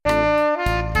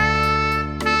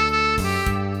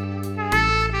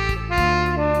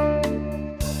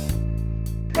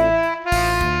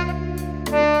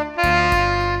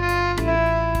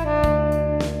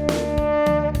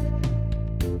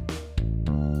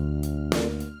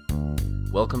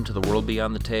Welcome to the World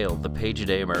Beyond the Tale, the Page a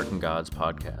Day American Gods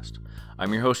podcast.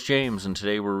 I'm your host, James, and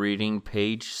today we're reading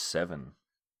page 7.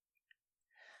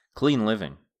 Clean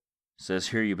living. Says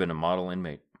here you've been a model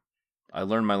inmate. I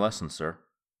learned my lesson, sir.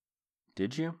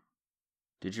 Did you?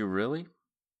 Did you really?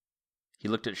 He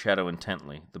looked at Shadow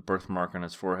intently, the birthmark on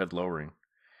his forehead lowering.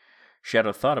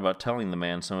 Shadow thought about telling the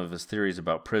man some of his theories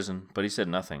about prison, but he said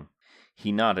nothing.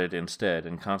 He nodded instead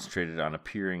and concentrated on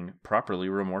appearing properly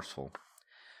remorseful.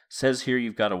 Says here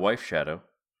you've got a wife, Shadow.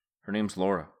 Her name's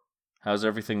Laura. How's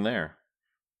everything there?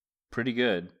 Pretty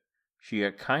good. She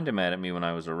got kinda mad at me when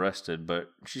I was arrested,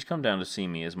 but she's come down to see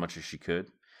me as much as she could.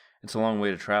 It's a long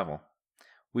way to travel.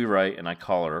 We write, and I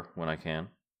call her when I can.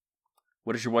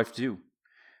 What does your wife do?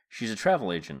 She's a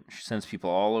travel agent. She sends people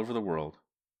all over the world.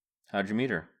 How'd you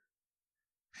meet her?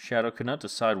 Shadow could not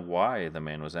decide why the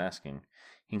man was asking.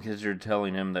 He considered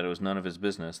telling him that it was none of his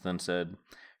business, then said,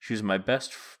 She was my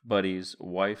best buddy's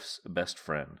wife's best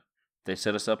friend. They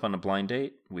set us up on a blind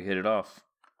date. We hit it off.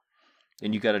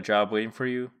 And you got a job waiting for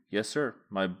you? Yes, sir.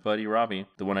 My buddy Robbie,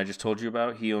 the one I just told you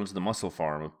about, he owns the Muscle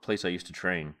Farm, a place I used to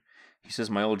train. He says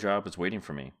my old job is waiting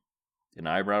for me. An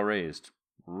eyebrow raised.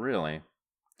 Really?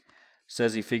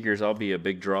 Says he figures I'll be a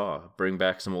big draw, bring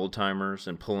back some old-timers,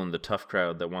 and pull in the tough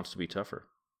crowd that wants to be tougher.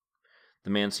 The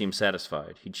man seemed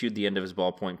satisfied. He chewed the end of his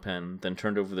ballpoint pen, then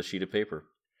turned over the sheet of paper.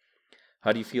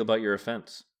 How do you feel about your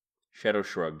offense? Shadow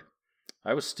shrugged.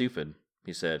 I was stupid,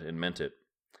 he said, and meant it.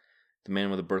 The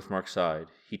man with the birthmark sighed.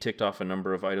 He ticked off a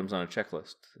number of items on a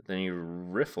checklist. Then he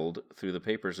riffled through the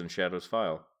papers in Shadow's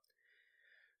file.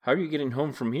 How are you getting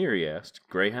home from here, he asked.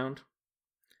 Greyhound?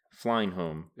 Flying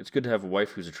home. It's good to have a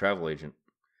wife who's a travel agent.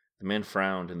 The man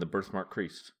frowned, and the birthmark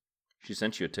creased. She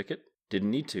sent you a ticket?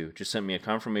 Didn't need to. Just sent me a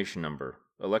confirmation number.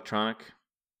 Electronic.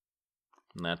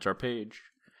 And that's our page.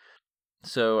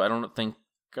 So I don't think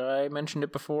I mentioned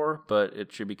it before, but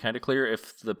it should be kind of clear.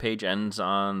 If the page ends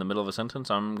on the middle of a sentence,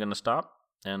 I'm going to stop.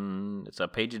 And it's a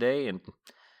page a day, and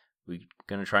we're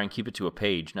going to try and keep it to a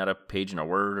page, not a page in a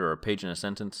word or a page in a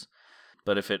sentence.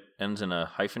 But if it ends in a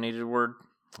hyphenated word,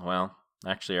 well,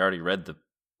 actually I already read the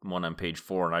one on page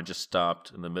 4, and I just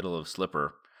stopped in the middle of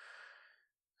slipper.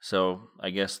 So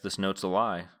I guess this note's a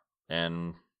lie,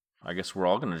 and I guess we're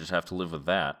all going to just have to live with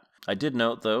that. I did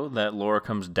note, though, that Laura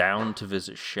comes down to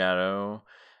visit Shadow,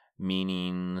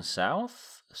 meaning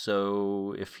south.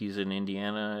 So if he's in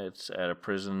Indiana, it's at a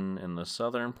prison in the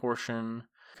southern portion.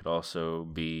 Could also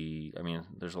be,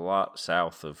 there's a lot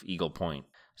south of Eagle Point.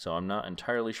 So I'm not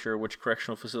entirely sure which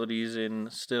correctional facility he's in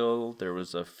still. There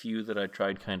was a few that I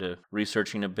tried kind of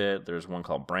researching a bit. There's one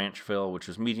called Branchville, which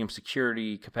was medium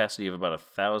security, capacity of about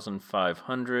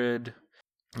 1,500.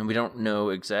 And we don't know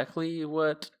exactly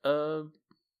what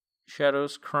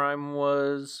Shadow's crime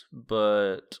was,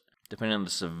 but depending on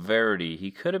the severity,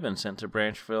 he could have been sent to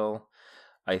Branchville.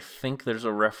 I think there's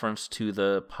a reference to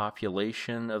the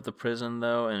population of the prison,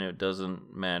 though, and it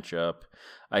doesn't match up.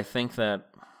 I think that...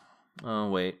 Oh,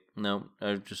 wait. No,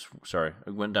 I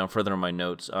went down further in my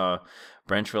notes.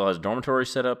 Branchville has dormitory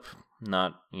set up,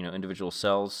 not, individual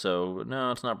cells, so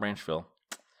no, it's not Branchville.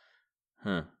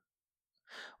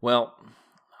 Well,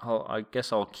 I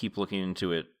guess I'll keep looking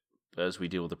into it as we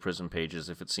deal with the prison pages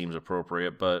if it seems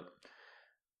appropriate, but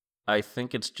I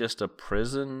think it's just a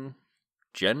prison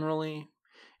generally.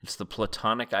 It's the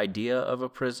platonic idea of a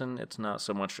prison. It's not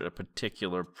so much a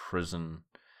particular prison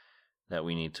that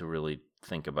we need to really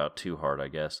think about too hard, I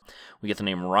guess. We get the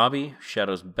name Robbie,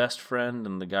 Shadow's best friend,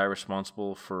 and the guy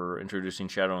responsible for introducing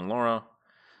Shadow and Laura.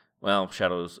 Well,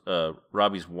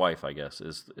 Robbie's wife, I guess,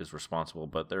 is responsible,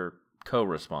 but they're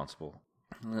co-responsible.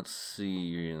 Let's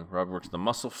see. Robbie works at the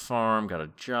Muscle Farm, got a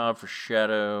job for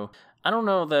Shadow. I don't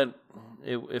know that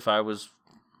if I was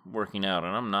working out,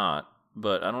 and I'm not,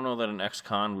 but I don't know that an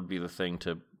ex-con would be the thing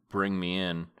to bring me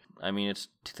in. It's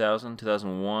 2000,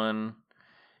 2001.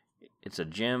 It's a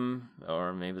gym,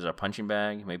 or maybe it's a punching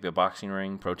bag, maybe a boxing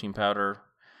ring, protein powder.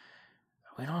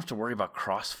 We don't have to worry about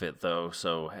CrossFit, though,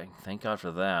 so hey, thank God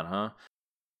for that, huh?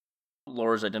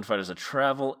 Laura's identified as a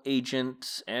travel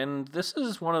agent, and this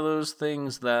is one of those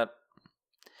things that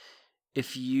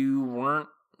if you weren't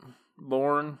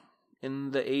born in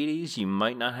the 80s, you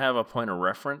might not have a point of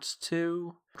reference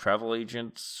to. Travel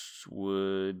agents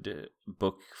would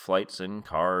book flights and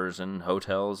cars and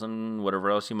hotels and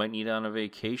whatever else you might need on a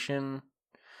vacation.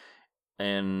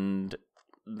 And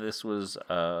this was,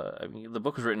 the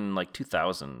book was written in like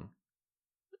 2000,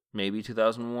 maybe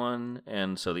 2001.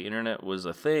 And so the internet was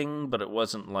a thing, but it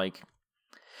wasn't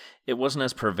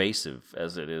as pervasive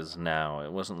as it is now.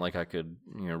 It wasn't like I could,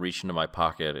 reach into my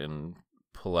pocket and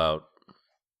pull out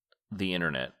the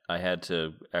internet. I had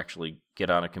to actually get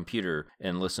on a computer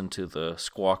and listen to the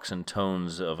squawks and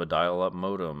tones of a dial-up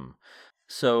modem.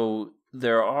 So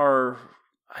I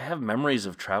have memories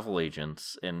of travel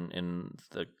agents in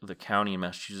the county in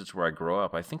Massachusetts where I grew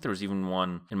up. I think there was even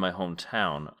one in my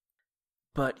hometown.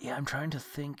 But yeah, I'm trying to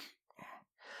think.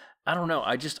 I don't know.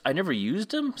 I never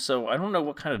used them, so I don't know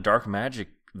what kind of dark magic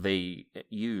they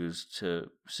use to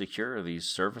secure these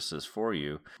services for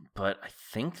you. But I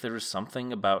think there was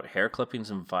something about hair clippings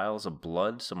and vials of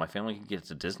blood so my family could get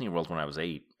to Disney World when I was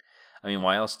 8. I mean,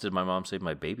 why else did my mom save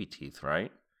my baby teeth,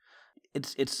 right?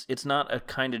 It's not a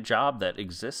kind of job that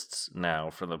exists now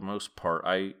for the most part.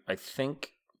 I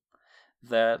think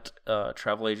that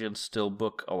travel agents still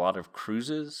book a lot of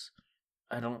cruises.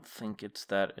 I don't think it's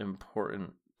that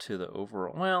important to the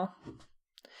overall. Well,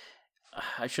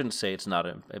 I shouldn't say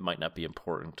it might not be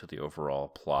important to the overall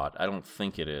plot. I don't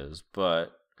think it is,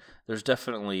 but there's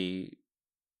definitely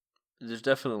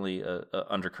a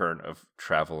undercurrent of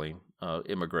traveling,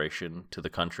 immigration to the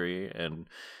country, and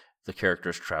the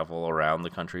characters travel around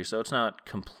the country, so it's not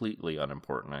completely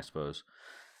unimportant, I suppose.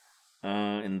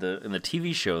 In the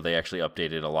TV show, they actually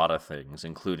updated a lot of things,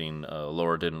 including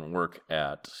Laura didn't work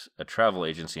at a travel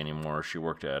agency anymore. She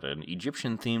worked at an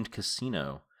Egyptian-themed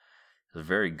casino. It was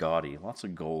very gaudy, lots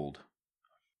of gold.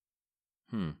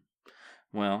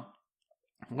 Well,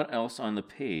 what else on the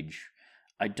page?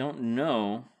 I don't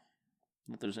know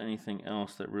that there's anything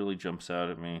else that really jumps out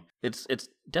at me. It's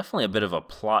definitely a bit of a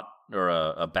plot or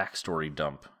a backstory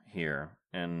dump here,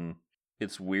 and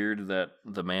it's weird that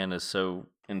the man is so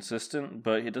insistent,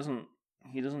 but he doesn't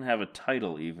have a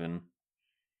title even.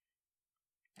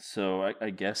 So I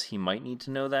guess he might need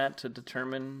to know that to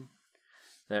determine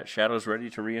that Shadow's ready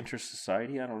to re-enter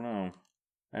society. I don't know.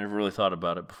 I never really thought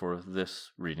about it before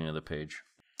this reading of the page.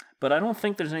 But I don't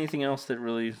think there's anything else that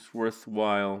really is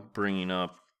worthwhile bringing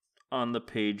up on the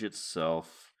page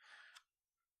itself.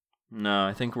 No,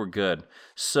 I think we're good.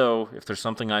 So, if there's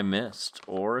something I missed,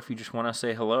 or if you just want to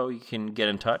say hello, you can get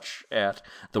in touch at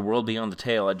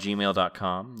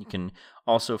theworldbeyondthetale@gmail.com. You can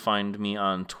also find me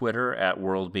on Twitter at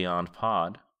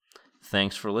worldbeyondpod.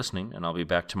 Thanks for listening, and I'll be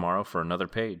back tomorrow for another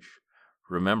page.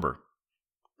 Remember,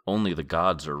 only the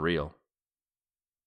gods are real.